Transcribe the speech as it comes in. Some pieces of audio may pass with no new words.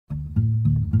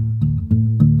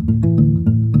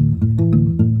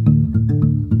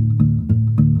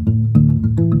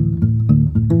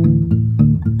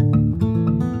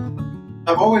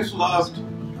I've always loved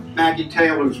Maggie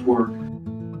Taylor's work.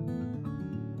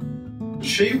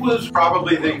 She was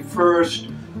probably the first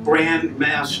grand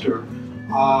master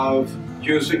of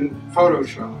using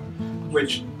Photoshop,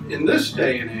 which in this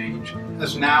day and age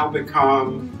has now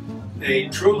become a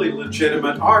truly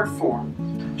legitimate art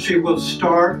form. She will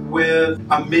start with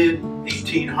a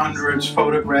mid-1800s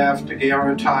photograph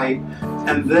daguerreotype,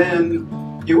 and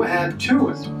then you add to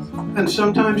it. And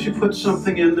sometimes you put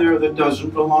something in there that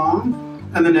doesn't belong,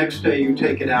 and the next day you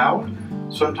take it out.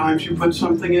 Sometimes you put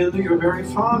something in that you're very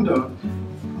fond of.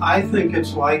 I think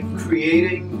it's like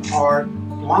creating art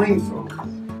blindfolded.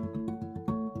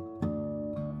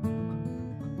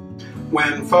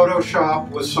 When Photoshop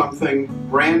was something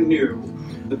brand new,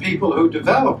 the people who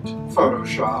developed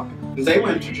Photoshop, they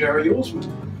went to Jerry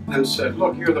Ullsman and said,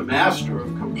 look, you're the master of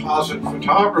composite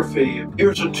photography.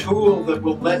 Here's a tool that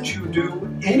will let you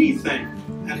do anything.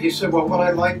 And he said, well, what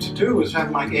I'd like to do is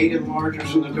have my 8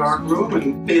 enlargers in the dark room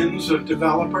and bins of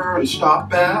developer and stop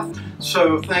bath.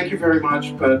 So thank you very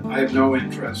much, but I have no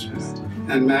interest in it.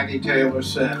 And Maggie Taylor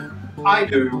said, I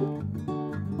do.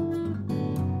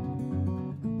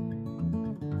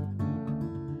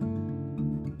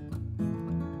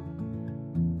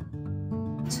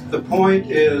 The point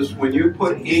is, when you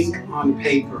put ink on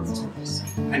paper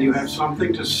and you have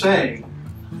something to say,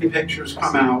 the pictures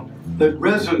come out that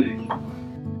resonate.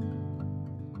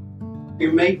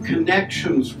 You make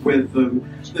connections with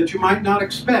them that you might not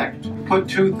expect. Put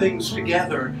two things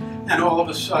together and all of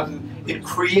a sudden it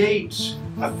creates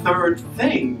a third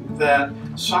thing that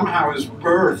somehow is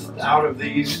birthed out of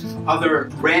these other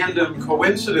random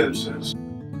coincidences.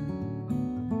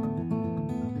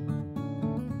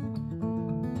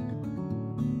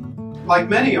 Like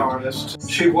many artists,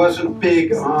 she wasn't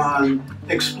big on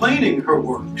explaining her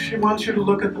work. She wants you to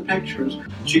look at the pictures.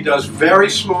 She does very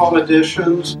small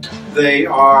editions. They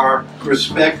are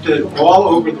respected all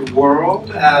over the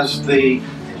world as the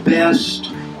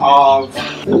best of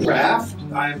the craft.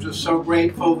 I am just so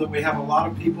grateful that we have a lot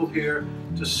of people here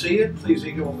to see it. Please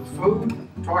eat all the food,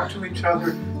 talk to each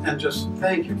other, and just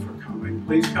thank you for coming.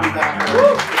 Please come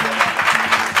back.